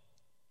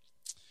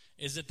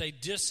is that they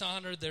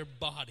dishonor their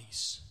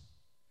bodies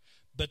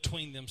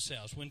between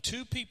themselves. When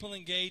two people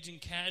engage in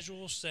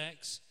casual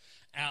sex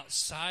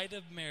outside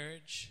of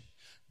marriage,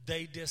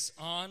 they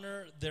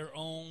dishonor their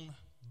own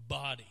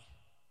body.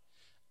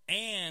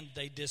 And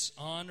they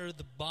dishonor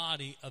the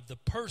body of the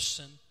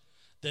person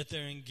that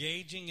they're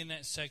engaging in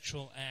that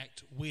sexual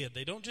act with.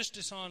 They don't just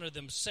dishonor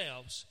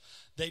themselves,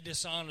 they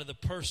dishonor the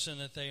person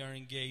that they are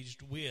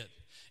engaged with.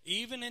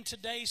 Even in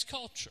today's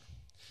culture,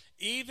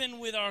 even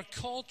with our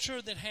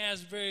culture that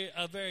has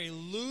a very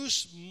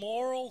loose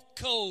moral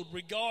code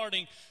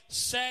regarding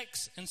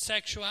sex and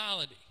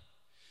sexuality,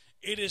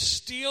 it is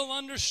still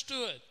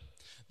understood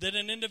that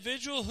an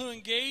individual who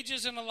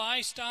engages in a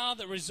lifestyle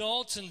that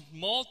results in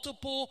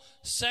multiple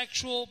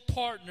sexual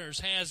partners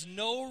has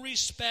no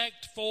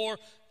respect for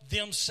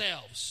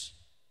themselves,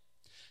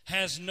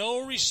 has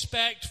no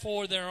respect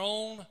for their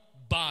own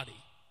body.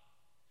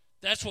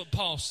 That's what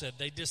Paul said.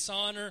 They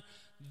dishonor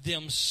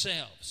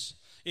themselves.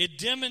 It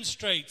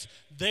demonstrates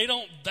they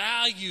don't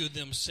value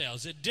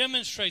themselves. It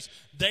demonstrates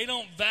they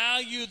don't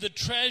value the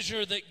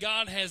treasure that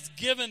God has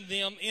given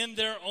them in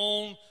their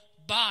own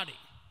body.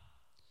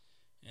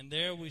 And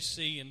there we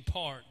see in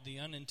part the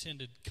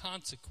unintended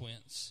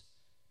consequence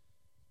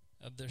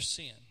of their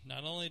sin.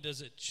 Not only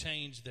does it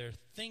change their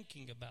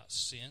thinking about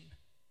sin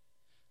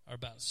or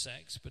about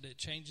sex, but it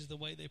changes the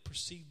way they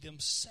perceive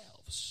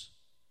themselves.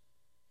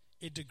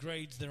 It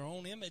degrades their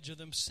own image of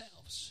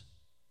themselves.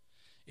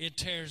 It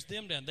tears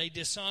them down. They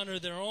dishonor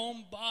their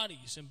own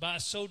bodies, and by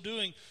so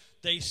doing,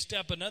 they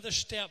step another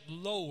step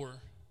lower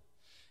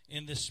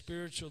in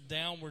the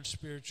downward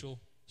spiritual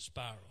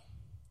spiral.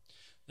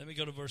 Let me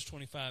go to verse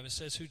 25. It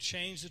says, who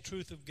changed the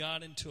truth of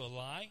God into a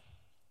lie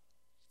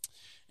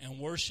and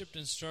worshiped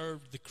and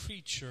served the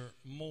creature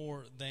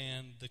more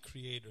than the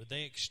Creator.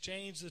 They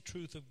exchanged the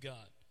truth of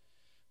God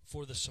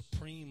for the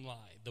supreme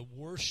lie, the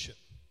worship.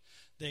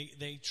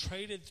 They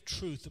traded the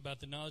truth about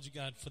the knowledge of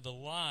God for the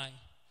lie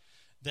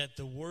that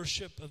the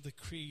worship of the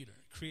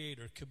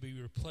Creator could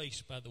be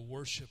replaced by the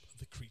worship of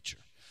the creature.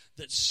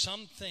 That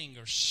something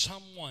or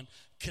someone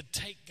could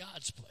take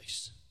God's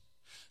place.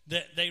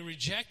 That they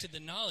rejected the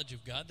knowledge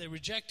of God. They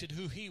rejected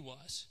who He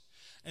was.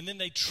 And then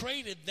they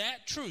traded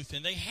that truth.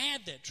 And they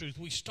had that truth.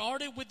 We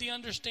started with the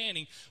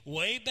understanding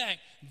way back.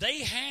 They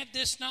had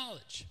this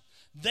knowledge.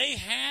 They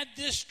had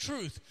this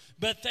truth.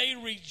 But they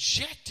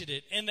rejected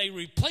it and they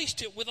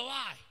replaced it with a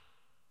lie.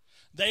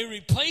 They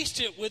replaced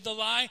it with the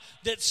lie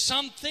that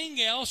something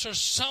else or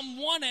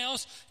someone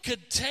else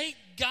could take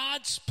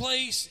God's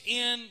place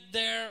in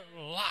their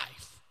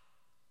life.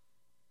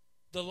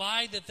 The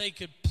lie that they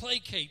could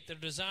placate their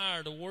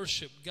desire to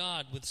worship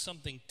God with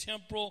something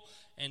temporal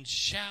and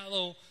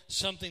shallow,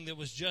 something that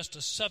was just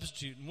a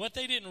substitute. And what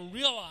they didn't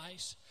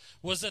realize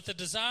was that the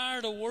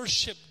desire to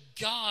worship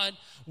God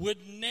would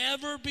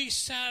never be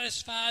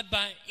satisfied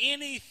by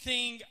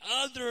anything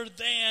other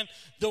than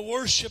the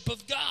worship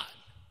of God.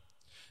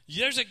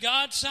 There's a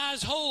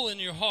God-sized hole in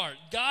your heart.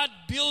 God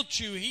built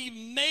you. He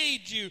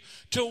made you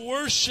to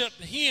worship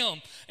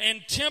Him.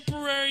 And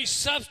temporary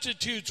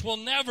substitutes will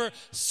never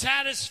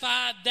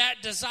satisfy that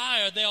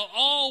desire. They'll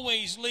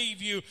always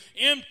leave you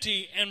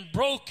empty and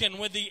broken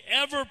with the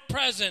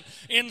ever-present,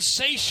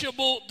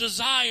 insatiable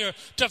desire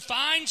to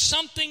find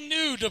something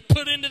new to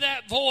put into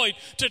that void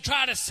to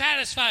try to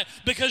satisfy it,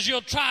 because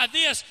you'll try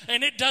this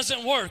and it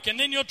doesn't work. And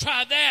then you'll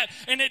try that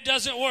and it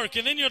doesn't work.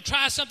 And then you'll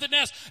try something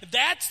else.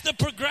 That's the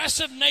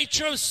progressive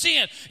nature of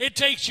sin. It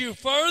takes you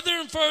further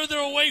and further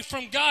away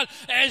from God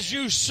as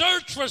you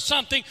search for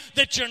something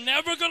that you're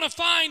never going to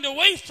find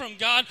away from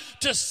God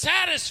to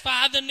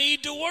satisfy the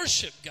need to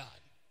worship God.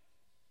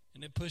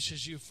 And it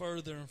pushes you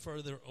further and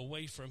further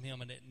away from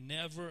Him, and it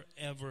never,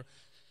 ever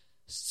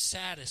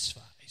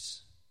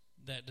satisfies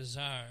that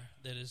desire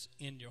that is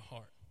in your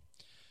heart.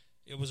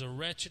 It was a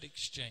wretched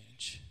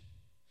exchange.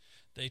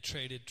 They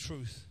traded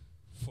truth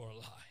for a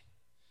lie.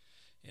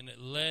 And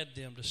it led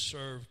them to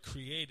serve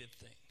created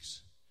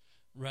things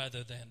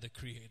rather than the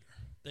Creator.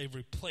 They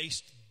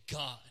replaced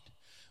God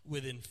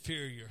with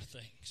inferior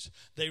things.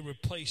 They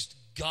replaced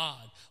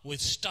God with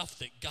stuff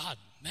that God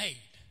made.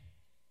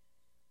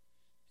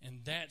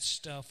 And that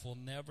stuff will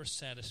never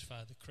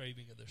satisfy the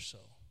craving of their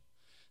soul.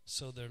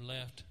 So they're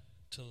left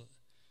to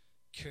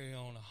carry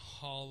on a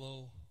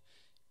hollow,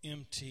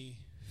 empty,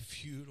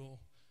 futile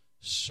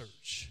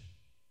search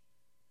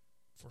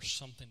for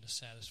something to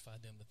satisfy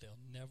them that they'll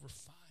never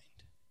find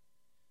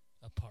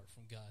apart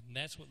from God. And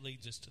that's what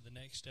leads us to the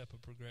next step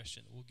of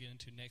progression that we'll get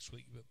into next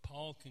week. But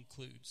Paul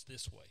concludes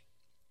this way.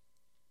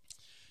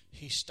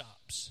 He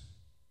stops.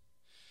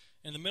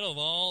 In the middle of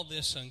all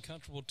this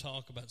uncomfortable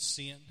talk about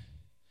sin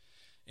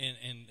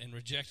and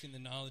rejecting the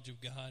knowledge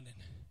of God and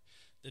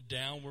the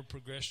downward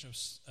progression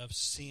of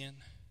sin,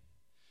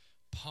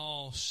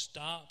 Paul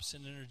stops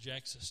and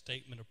interjects a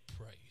statement of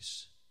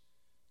praise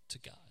to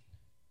God.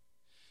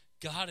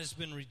 God has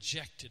been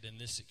rejected in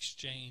this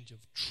exchange of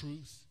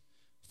truth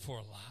for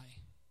a lie.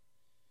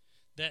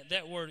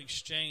 That word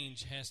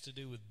exchange has to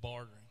do with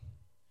bartering.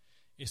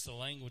 It's the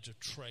language of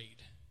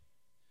trade.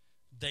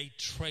 They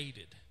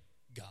traded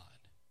God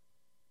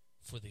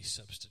for these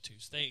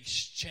substitutes. They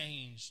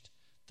exchanged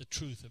the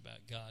truth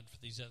about God for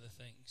these other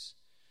things.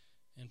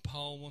 And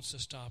Paul wants to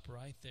stop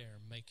right there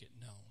and make it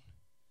known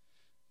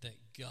that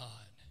God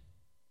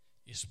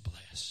is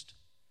blessed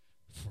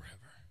forever.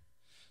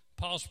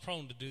 Paul's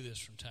prone to do this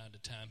from time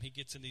to time. He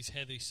gets in these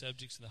heavy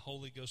subjects and the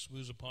Holy Ghost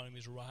moves upon him.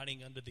 He's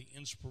writing under the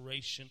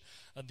inspiration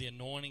of the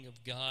anointing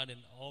of God, and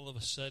all of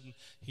a sudden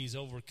he's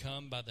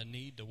overcome by the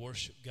need to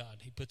worship God.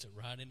 He puts it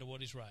right into what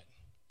he's writing.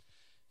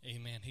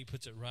 Amen. He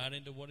puts it right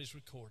into what he's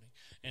recording.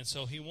 And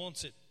so he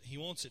wants it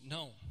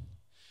known.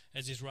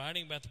 As he's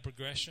writing about the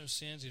progression of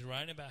sins, he's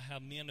writing about how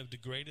men have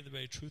degraded the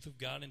very truth of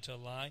God into a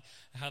lie,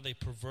 how they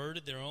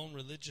perverted their own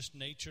religious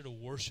nature to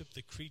worship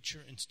the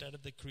creature instead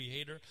of the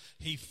Creator.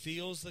 He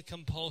feels the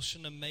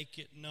compulsion to make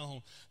it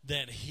known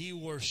that he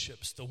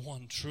worships the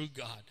one true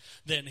God,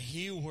 that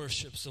he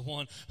worships the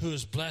one who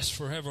is blessed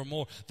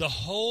forevermore. The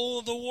whole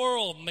of the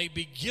world may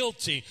be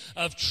guilty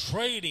of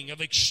trading, of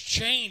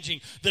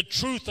exchanging the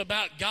truth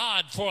about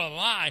God for a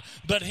lie,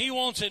 but he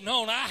wants it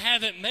known. I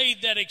haven't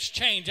made that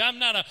exchange. I'm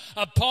not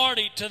a party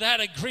to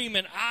that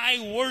agreement.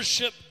 I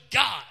worship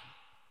God.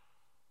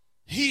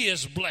 He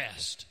is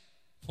blessed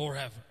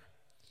forever.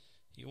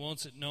 He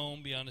wants it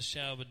known beyond a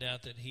shadow of a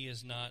doubt that he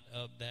is not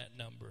of that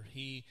number.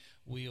 He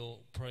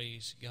will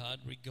praise God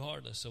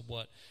regardless of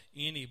what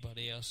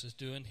anybody else is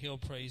doing. He'll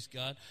praise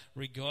God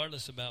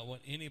regardless about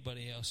what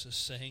anybody else is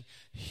saying.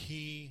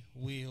 He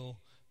will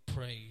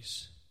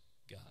praise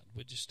God.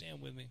 Would you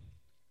stand with me?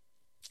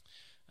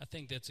 I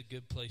think that's a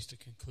good place to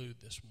conclude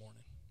this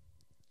morning.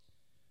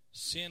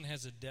 Sin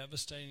has a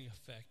devastating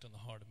effect on the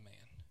heart of man.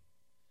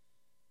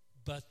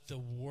 But the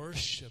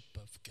worship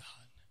of God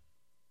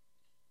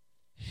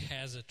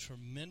has a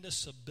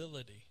tremendous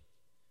ability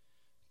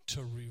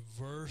to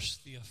reverse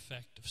the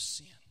effect of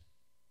sin.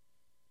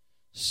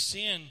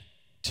 Sin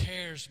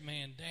tears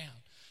man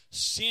down.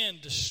 Sin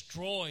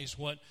destroys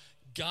what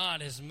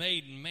God has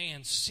made in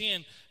man.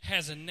 Sin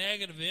has a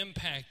negative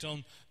impact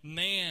on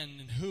man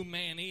and who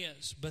man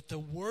is. But the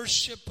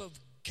worship of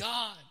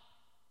God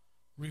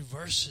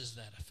reverses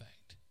that effect.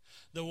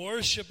 The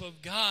worship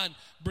of God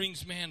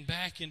brings man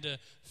back into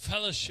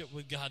fellowship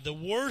with God. The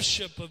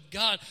worship of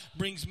God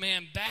brings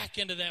man back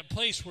into that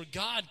place where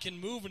God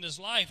can move in his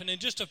life. And in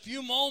just a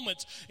few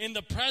moments in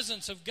the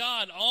presence of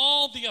God,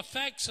 all the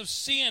effects of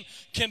sin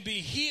can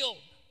be healed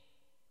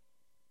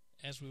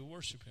as we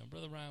worship him.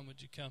 Brother Ryan,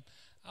 would you come?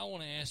 I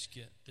want to ask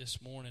you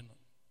this morning,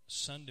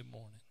 Sunday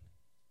morning,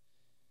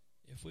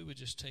 if we would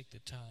just take the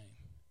time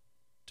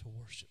to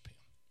worship him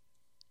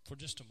for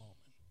just a moment.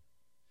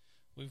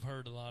 We've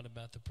heard a lot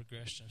about the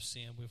progression of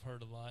sin. We've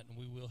heard a lot, and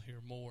we will hear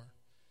more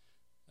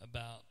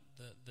about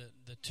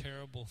the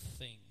terrible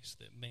things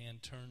that man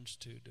turns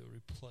to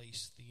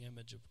replace the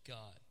image of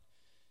God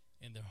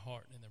in their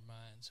heart and in their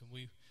minds. And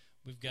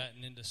we've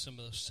gotten into some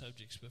of those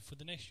subjects. But for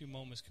the next few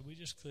moments, could we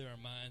just clear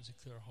our minds and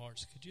clear our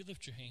hearts? Could you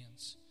lift your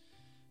hands,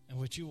 and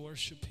would you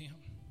worship him?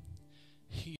 He